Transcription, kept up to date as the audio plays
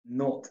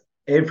not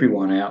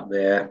everyone out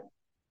there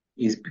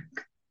is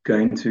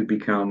going to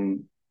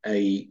become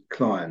a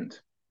client.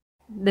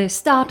 The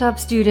Startup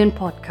Student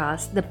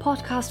Podcast, the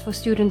podcast for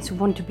students who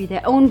want to be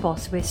their own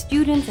boss, where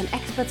students and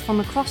experts from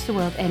across the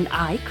world and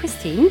I,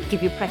 Christine,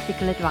 give you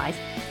practical advice.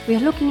 We are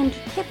looking into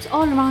tips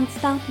all around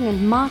starting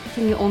and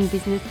marketing your own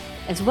business,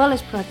 as well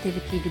as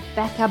productivity to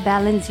better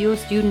balance your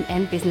student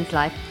and business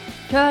life.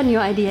 Turn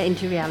your idea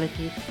into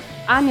reality.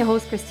 I'm your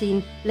host,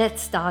 Christine.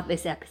 Let's start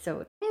this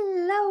episode.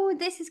 Hello,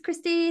 this is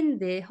Christine,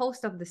 the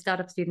host of the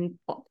Startup Student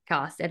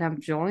Podcast, and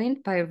I'm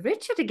joined by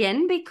Richard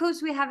again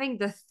because we're having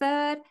the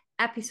third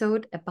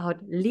episode about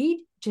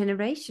lead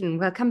generation.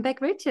 Welcome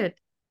back, Richard.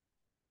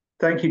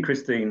 Thank you,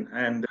 Christine,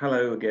 and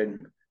hello again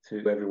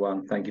to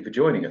everyone. Thank you for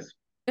joining us.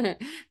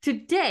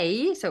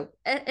 Today, so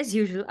as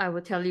usual, I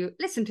will tell you,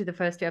 listen to the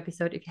first two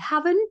episodes if you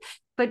haven't,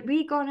 but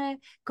we're gonna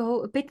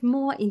go a bit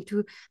more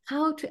into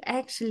how to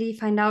actually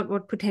find out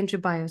what potential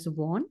buyers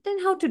want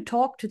and how to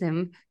talk to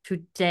them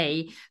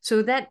today.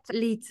 So that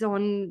leads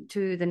on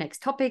to the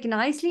next topic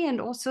nicely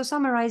and also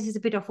summarizes a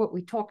bit of what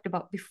we talked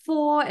about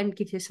before and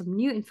gives you some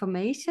new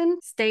information.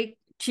 Stay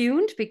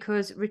tuned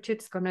because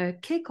Richard's gonna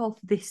kick off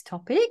this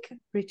topic.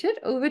 Richard,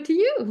 over to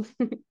you.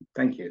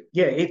 Thank you.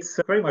 Yeah, it's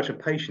very much a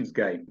patience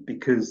game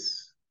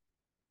because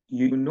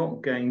you're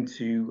not going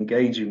to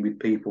engaging with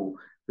people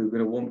who are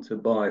going to want to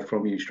buy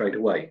from you straight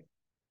away.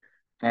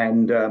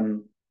 And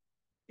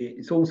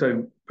it's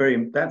also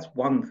that's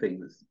one thing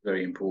that's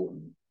very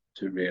important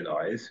to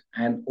realize.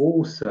 And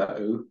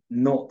also,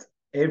 not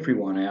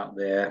everyone out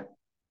there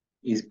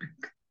is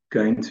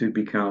going to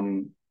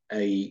become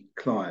a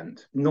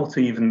client. Not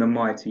even the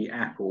mighty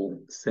Apple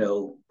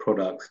sell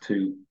products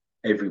to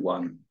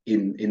everyone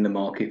in the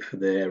market for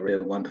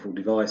their wonderful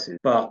devices.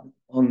 But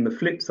on the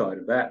flip side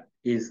of that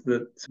is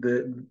that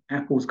the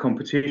Apple's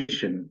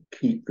competition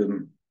keep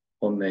them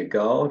on their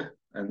guard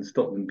and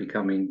stop them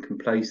becoming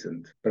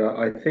complacent. But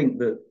I think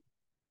that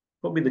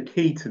probably the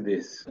key to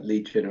this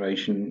lead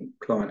generation,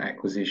 client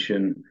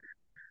acquisition,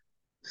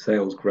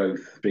 sales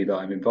growth that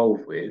I'm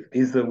involved with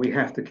is that we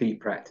have to keep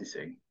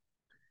practicing.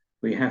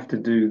 We have to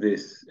do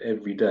this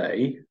every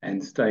day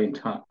and stay in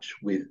touch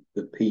with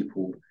the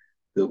people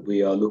that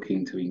we are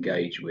looking to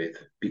engage with,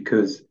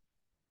 because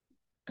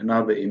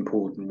another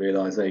important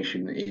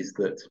realization is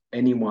that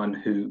anyone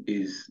who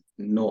is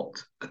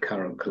not a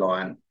current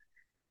client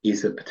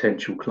is a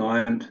potential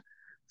client.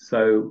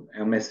 So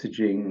our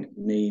messaging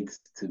needs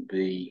to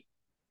be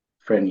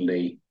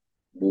friendly,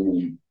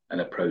 warm,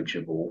 and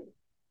approachable.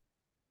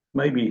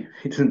 Maybe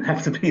it doesn't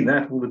have to be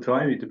that all the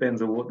time. It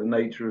depends on what the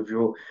nature of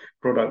your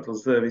product or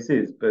service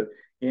is, but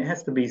it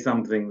has to be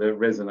something that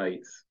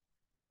resonates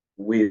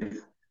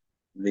with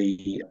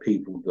the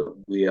people that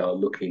we are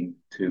looking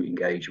to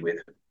engage with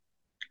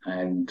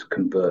and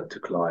convert to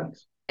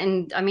clients.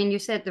 And I mean, you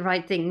said the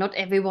right thing. Not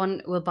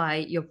everyone will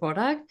buy your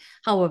product.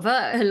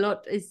 However, a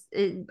lot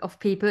of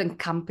people and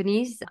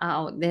companies are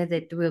out there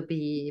that will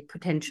be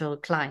potential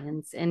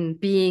clients, and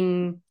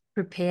being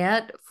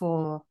prepared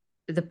for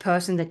the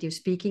person that you're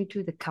speaking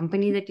to, the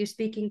company that you're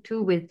speaking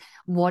to, with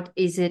what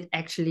is it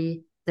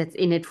actually that's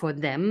in it for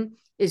them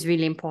is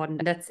really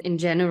important. That's in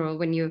general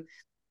when you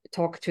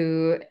talk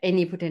to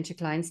any potential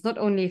clients, not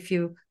only if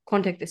you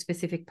contact a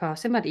specific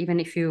person, but even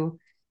if you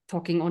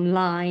talking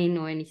online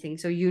or anything.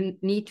 So you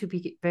need to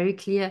be very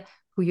clear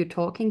who you're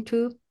talking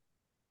to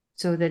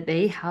so that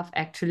they have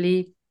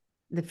actually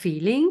the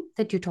feeling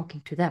that you're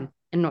talking to them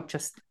and not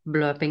just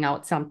blurping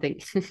out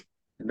something.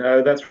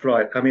 No, that's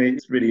right. I mean,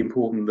 it's really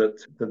important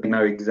that they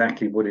know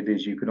exactly what it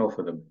is you can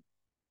offer them,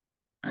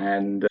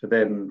 and for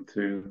them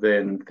to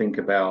then think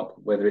about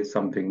whether it's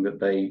something that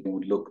they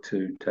would look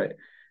to take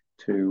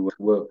to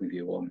work with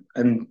you on.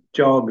 And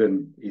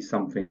jargon is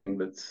something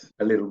that's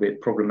a little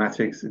bit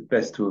problematic. It's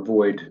best to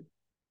avoid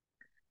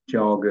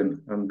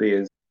jargon and be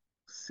as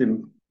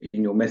simple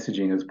in your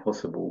messaging as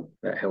possible.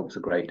 That helps a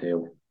great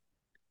deal.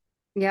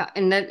 Yeah,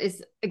 and that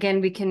is,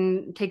 again, we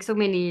can take so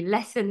many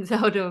lessons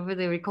out of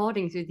the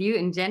recordings with you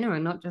in general,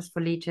 not just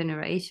for lead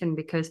generation,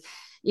 because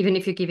even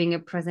if you're giving a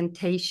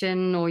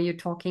presentation or you're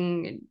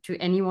talking to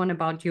anyone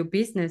about your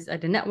business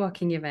at a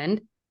networking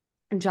event,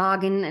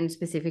 jargon and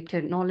specific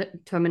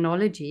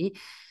terminology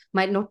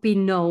might not be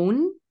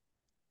known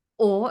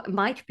or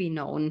might be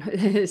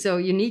known. So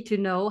you need to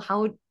know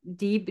how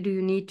deep do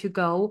you need to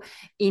go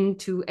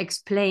into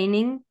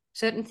explaining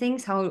certain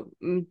things, how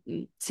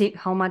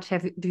much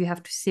do you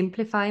have to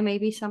simplify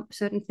maybe some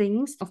certain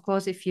things. Of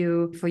course, if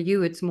you for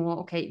you it's more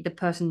okay, the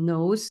person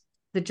knows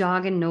the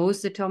jargon,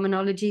 knows the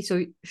terminology,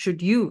 so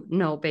should you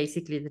know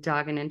basically the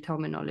jargon and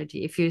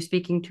terminology. If you're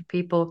speaking to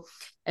people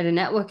at a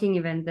networking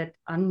event that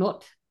are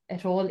not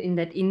at all in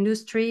that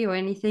industry or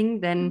anything,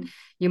 then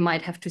you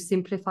might have to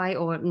simplify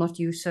or not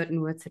use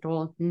certain words at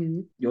all.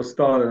 Your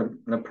style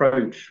and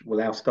approach, well,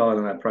 our style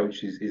and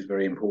approach is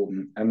very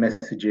important. And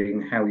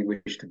messaging, how we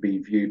wish to be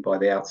viewed by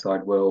the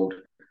outside world,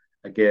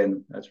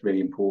 again, that's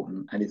really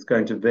important. And it's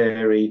going to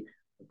vary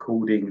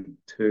according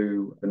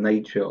to the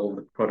nature of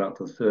the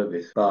product or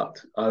service. But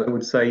I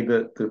would say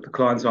that the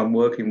clients I'm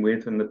working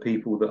with and the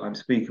people that I'm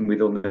speaking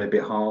with on their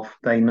behalf,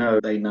 they know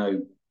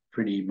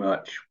pretty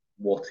much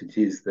what it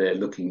is they're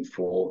looking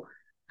for.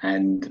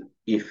 And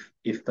if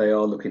they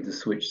are looking to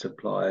switch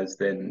suppliers,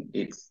 then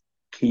it's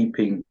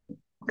keeping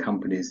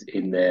companies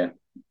in their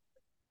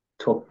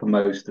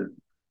topmost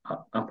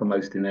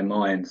uppermost in their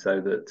mind, so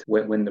that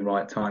when the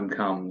right time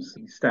comes,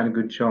 you stand a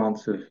good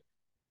chance of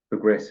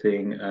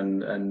progressing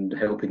and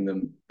helping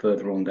them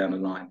further on down the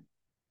line.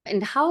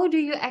 And how do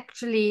you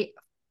actually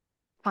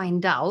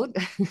find out?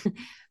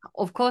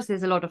 Of course,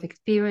 there's a lot of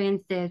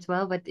experience there as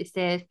well, but is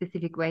there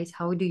specific ways?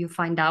 How do you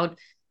find out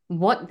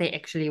what they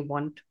actually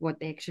want, what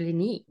they actually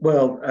need?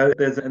 Well,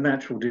 there's a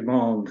natural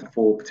demand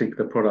for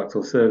particular products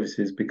or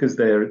services because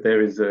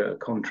there is a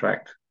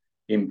contract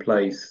in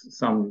place.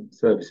 Some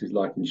services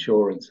like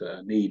insurance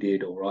are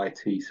needed, or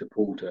IT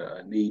support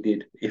are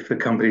needed. If the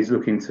company is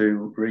looking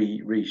to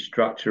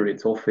restructure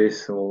its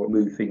office or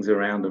move things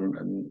around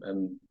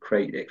and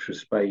create extra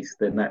space,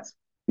 then it's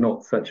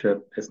not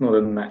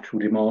a natural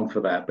demand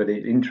for that. But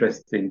it's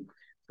interesting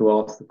to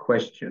ask the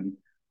question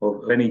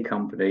of any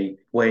company,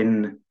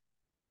 when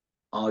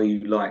are you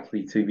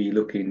likely to be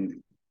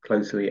looking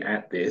closely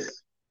at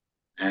this,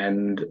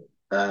 and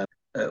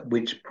at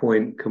which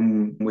point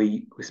can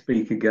we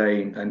speak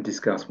again and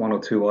discuss one or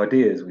two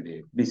ideas with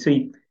you? You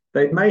see,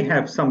 they may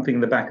have something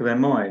in the back of their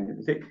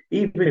mind,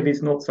 even if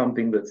it's not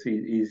something that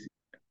is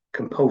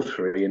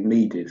compulsory and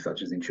needed,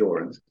 such as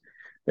insurance.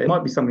 There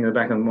might be something in the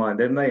back of their mind.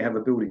 They may have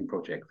a building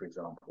project, for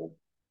example,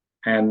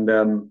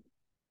 and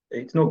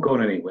it's not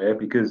gone anywhere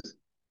because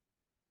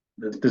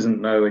doesn't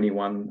know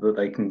anyone that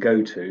they can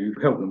go to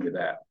help them with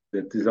that.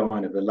 The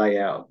design of the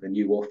layout, the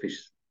new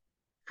office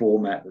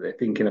format that they're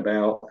thinking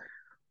about,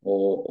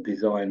 or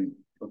design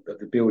of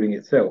the building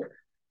itself.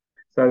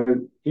 So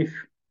if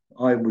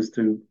I was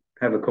to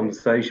have a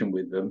conversation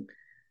with them,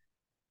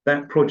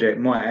 that project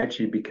might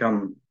actually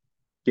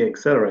get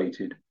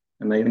accelerated,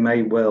 and they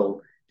may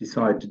well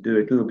decide to do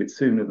it a little bit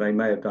sooner than they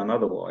may have done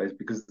otherwise,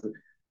 because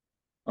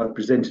I've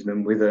presented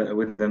them with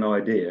an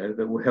idea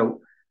that will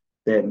help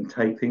them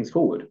take things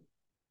forward.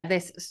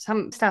 There's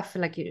some stuff,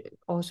 like you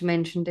also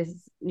mentioned,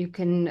 is you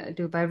can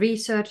do by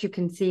research. You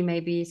can see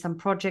maybe some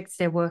projects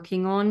they're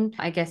working on.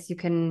 I guess you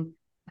can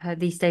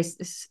these days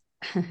it's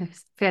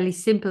fairly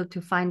simple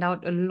to find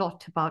out a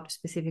lot about a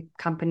specific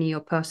company or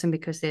person,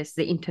 because there's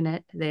the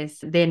internet.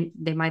 Then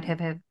they might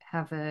have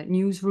a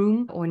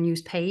newsroom or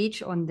news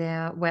page on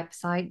their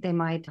website. They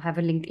might have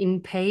a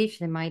LinkedIn page.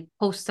 They might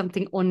post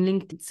something on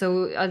LinkedIn.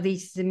 So are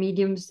these the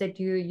mediums that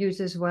you use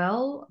as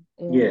well?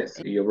 Yes,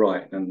 you're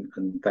right. And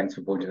thanks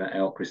for pointing that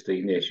out,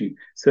 Christine. Yes, you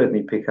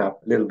certainly pick up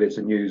little bits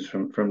of news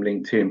from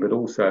LinkedIn, but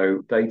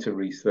also data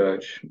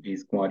research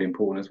is quite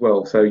important as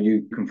well. So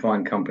you can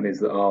find companies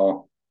that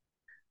are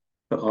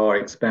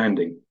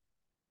expanding.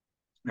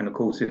 And of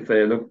course, if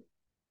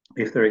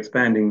they're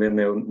expanding, then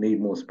they'll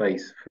need more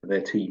space for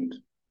their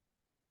teams,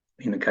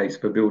 in the case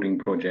of a building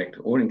project,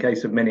 or in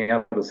case of many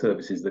other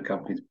services that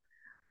companies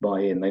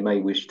buy in. They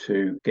may wish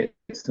to get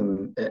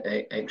some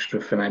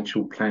extra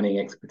financial planning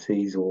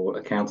expertise or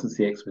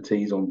accountancy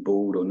expertise on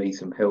board, or need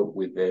some help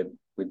with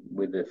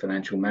their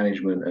financial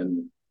management,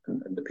 and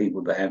the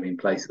people they have in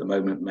place at the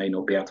moment may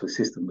not be able to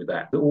assist them with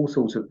that. All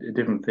sorts of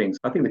different things.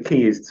 I think the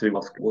key is to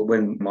ask, well,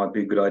 when might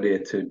be a good idea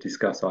to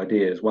discuss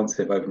ideas. Once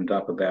they've opened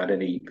up about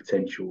any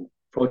potential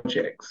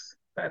projects,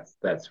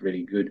 that's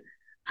really good.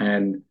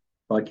 And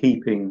by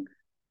keeping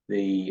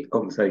the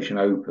conversation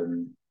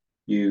open,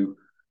 you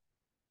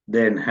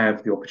then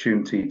have the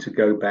opportunity to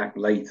go back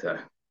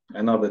later,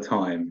 another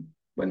time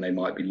when they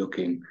might be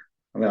looking.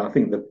 I mean, I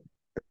think the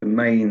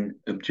main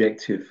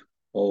objective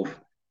of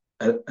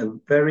a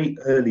very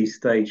early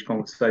stage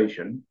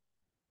conversation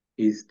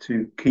is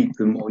to keep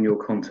them on your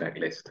contact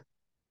list.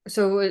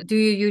 So do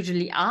you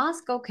usually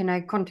ask, oh, can I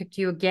contact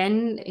you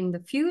again in the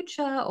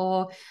future?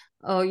 Or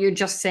you're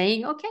just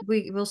saying, okay,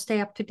 we will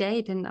stay up to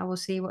date and I will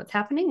see what's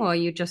happening? Or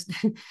you just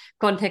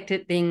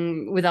contacted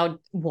them without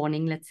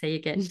warning, let's say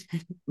again?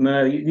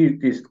 No,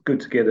 it's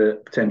good to get a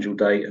potential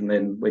date, and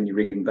then when you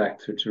ring back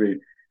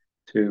to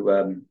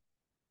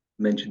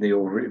mention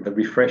the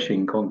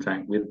refreshing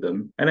contact with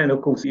them. And then,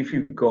 of course, if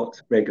you've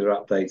got regular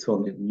updates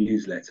on the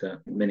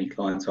newsletter, many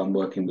clients I'm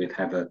working with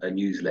have a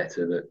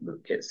newsletter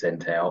that gets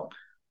sent out,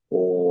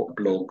 or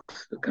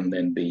blogs that can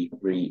then be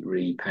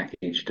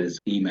repackaged as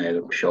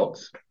email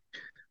shots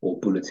or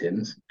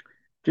bulletins,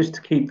 just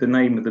to keep the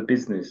name of the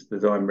business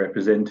that I'm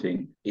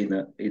representing in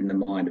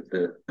the mind of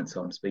the clients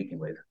I'm speaking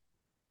with.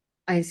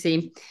 I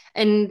see.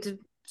 And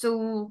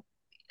so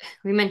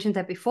we mentioned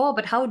that before,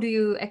 but how do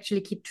you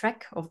actually keep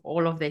track of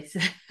all of this?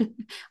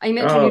 I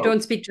mentioned you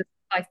don't speak to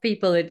 5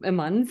 people a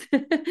month.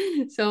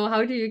 So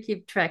how do you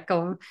keep track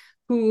of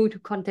who to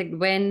contact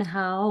when,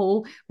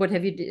 how, what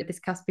have you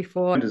discussed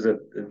before? It is a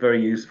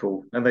very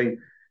useful, and they,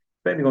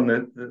 depending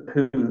on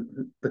who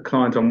the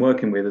client I'm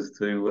working with, as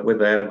to whether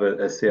they have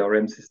a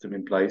CRM system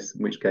in place,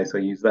 in which case I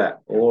use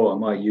that, or I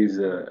might use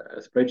a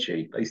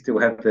spreadsheet. They still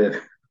have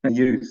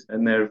use,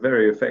 and they're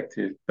very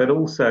effective. But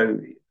also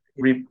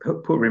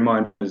put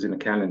reminders in the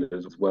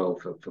calendars as well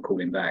for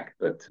calling back.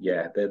 But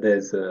yeah,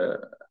 there's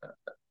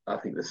I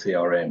think the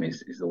CRM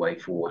is the way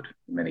forward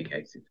in many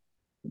cases.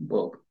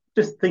 Well,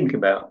 just think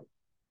about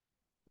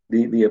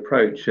the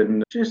approach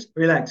and just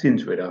relax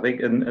into it, I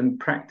think, and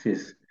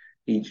practice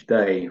each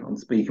day on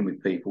speaking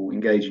with people,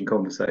 engaging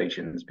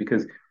conversations,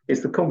 because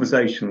it's the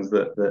conversations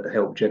that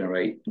help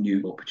generate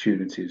new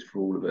opportunities for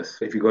all of us.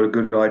 If you've got a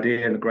good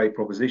idea and a great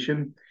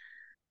proposition,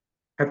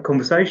 have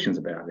conversations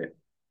about it,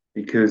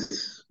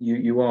 because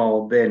you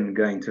are then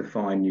going to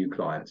find new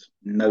clients.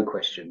 No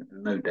question,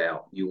 no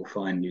doubt, you will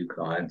find new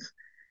clients.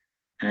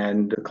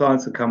 And the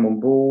clients that come on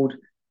board,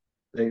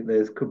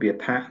 there could be a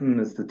pattern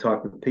as the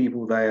type of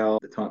people they are,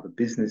 the type of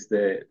business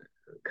their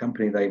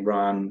company they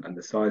run, and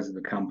the size of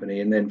the company.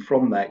 And then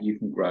from that, you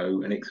can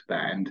grow and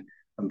expand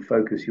and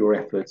focus your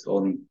efforts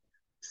on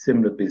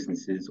similar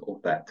businesses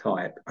of that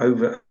type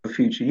over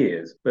future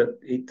years. But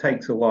it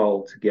takes a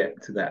while to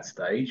get to that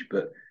stage.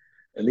 But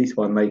at least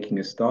by making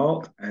a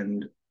start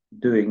and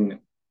doing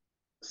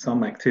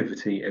some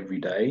activity every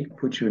day,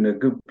 puts you in a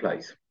good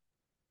place.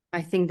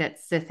 I think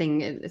that's the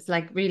thing. It's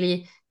like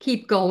really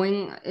keep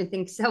going. I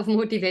think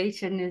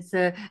self-motivation is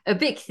a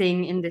big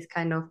thing in this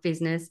kind of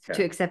business,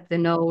 to accept the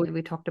no.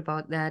 We talked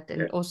about that.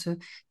 And also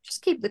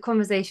just keep the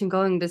conversation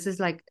going. This is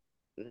like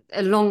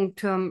a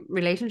long-term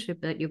relationship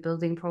that you're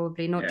building,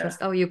 probably not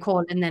just, oh, you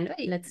call and then,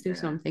 hey, let's do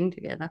something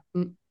together.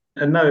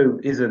 A no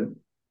isn't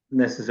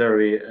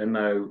necessarily a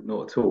no,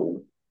 not at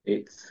all.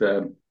 It's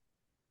a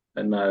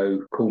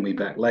no, call me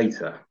back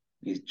later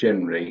is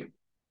generally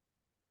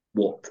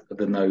what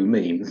the no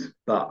means.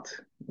 But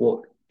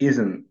what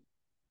isn't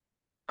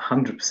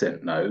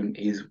 100% known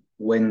is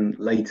when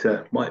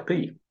later might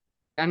be.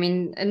 I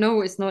mean, a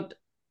no is not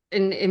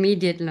an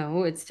immediate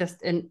no. It's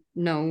just a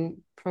no,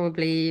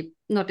 probably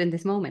not in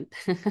this moment.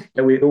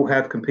 We all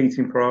have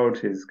competing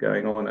priorities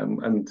going on,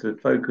 and to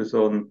focus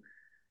on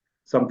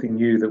something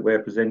new that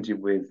we're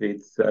presented with,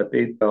 it's a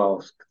big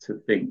ask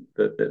to think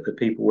that the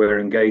people we're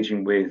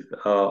engaging with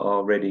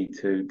are ready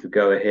to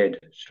go ahead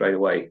straight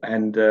away.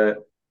 And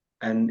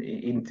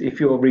if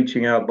you're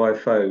reaching out by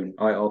phone,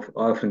 I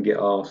often get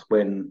asked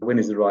when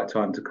is the right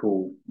time to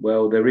call.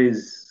 Well, there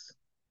is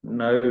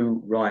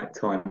no right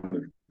time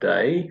of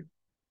day.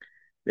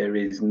 There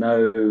is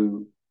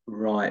no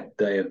right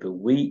day of the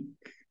week,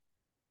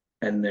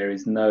 and there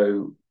is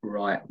no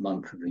right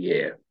month of the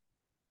year.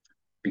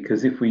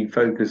 Because if we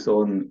focus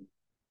on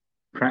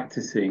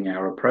practicing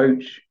our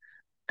approach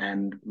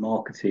and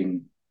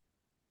marketing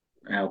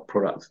our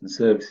products and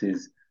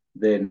services,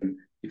 then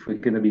if we're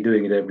going to be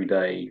doing it every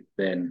day,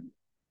 then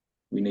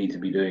we need to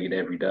be doing it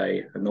every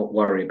day and not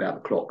worry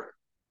about the clock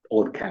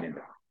or the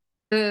calendar.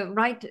 The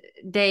right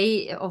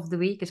day of the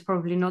week is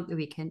probably not the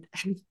weekend.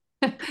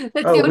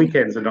 The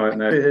weekends are not.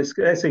 No,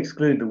 let's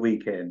exclude the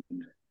weekend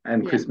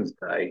and Christmas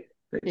Day.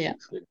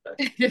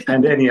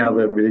 And any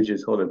other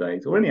religious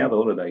holidays or any other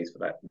holidays for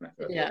that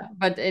matter. Yeah,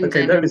 but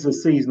there is a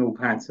seasonal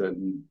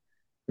pattern,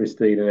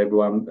 Christine, and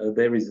everyone.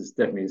 There is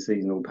definitely a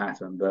seasonal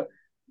pattern, but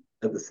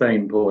at the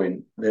same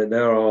point,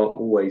 there are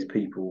always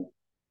people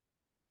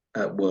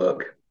at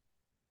work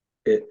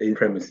in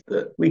premise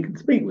that we can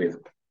speak with.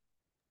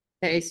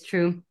 That is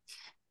true.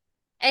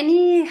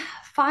 Any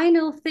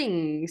final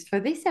things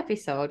for this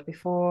episode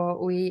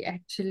before we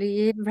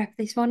actually wrap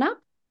this one up?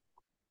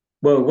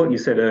 Well, what you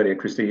said earlier,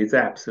 Christine, is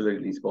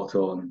absolutely spot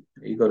on.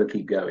 You've got to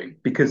keep going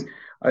because,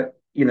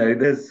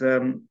 there's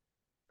a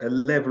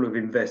level of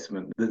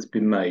investment that's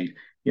been made.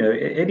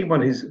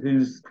 Anyone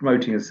who's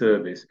promoting a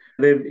service,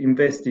 they've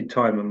invested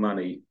time and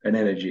money and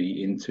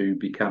energy into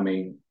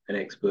becoming an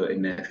expert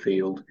in their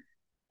field,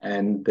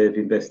 and they've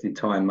invested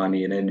time,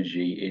 money, and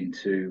energy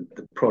into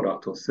the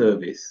product or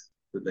service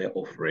that they're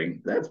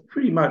offering. That's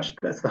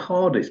the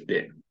hardest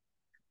bit.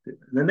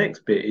 The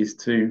next bit is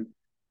to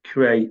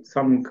create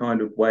some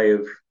kind of way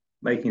of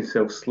making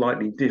yourself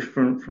slightly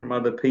different from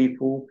other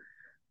people,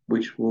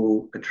 which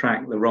will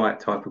attract the right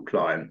type of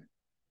client,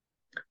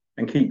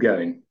 and keep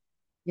going.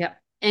 Yeah.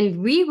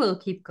 And we will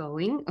keep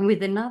going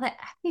with another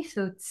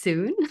episode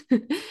soon.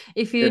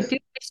 If you do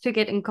wish to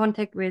get in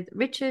contact with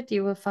Richard,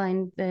 you will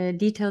find the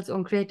details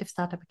on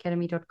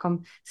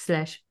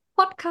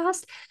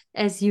creativestartupacademy.com/podcast,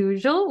 as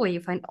usual, where you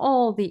find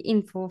all the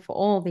info for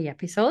all the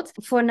episodes.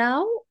 For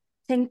now,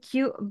 thank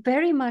you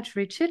very much,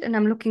 Richard. And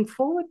I'm looking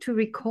forward to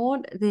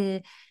record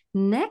the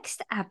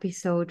next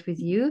episode with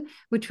you,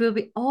 which will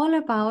be all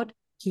about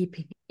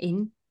keeping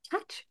in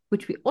touch,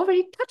 which we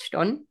already touched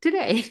on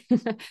today.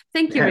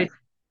 Thank you, Richard.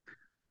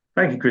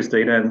 Thank you,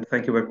 Christina, and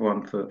thank you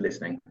everyone for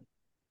listening.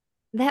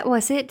 That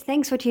was it.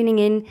 Thanks for tuning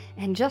in.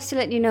 And just to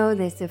let you know,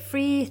 there's a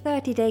free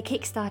 30-day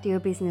Kickstart Your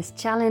Business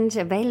Challenge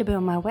available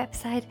on my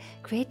website,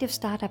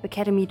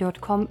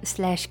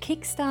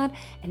 creativestartupacademy.com/kickstart,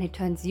 and it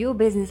turns your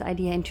business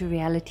idea into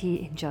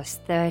reality in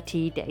just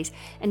 30 days.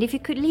 And if you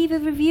could leave a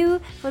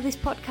review for this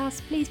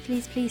podcast, please,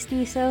 please, please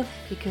do so,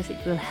 because it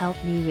will help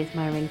me with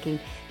my ranking.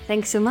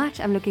 Thanks so much.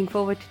 I'm looking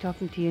forward to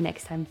talking to you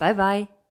next time. Bye-bye.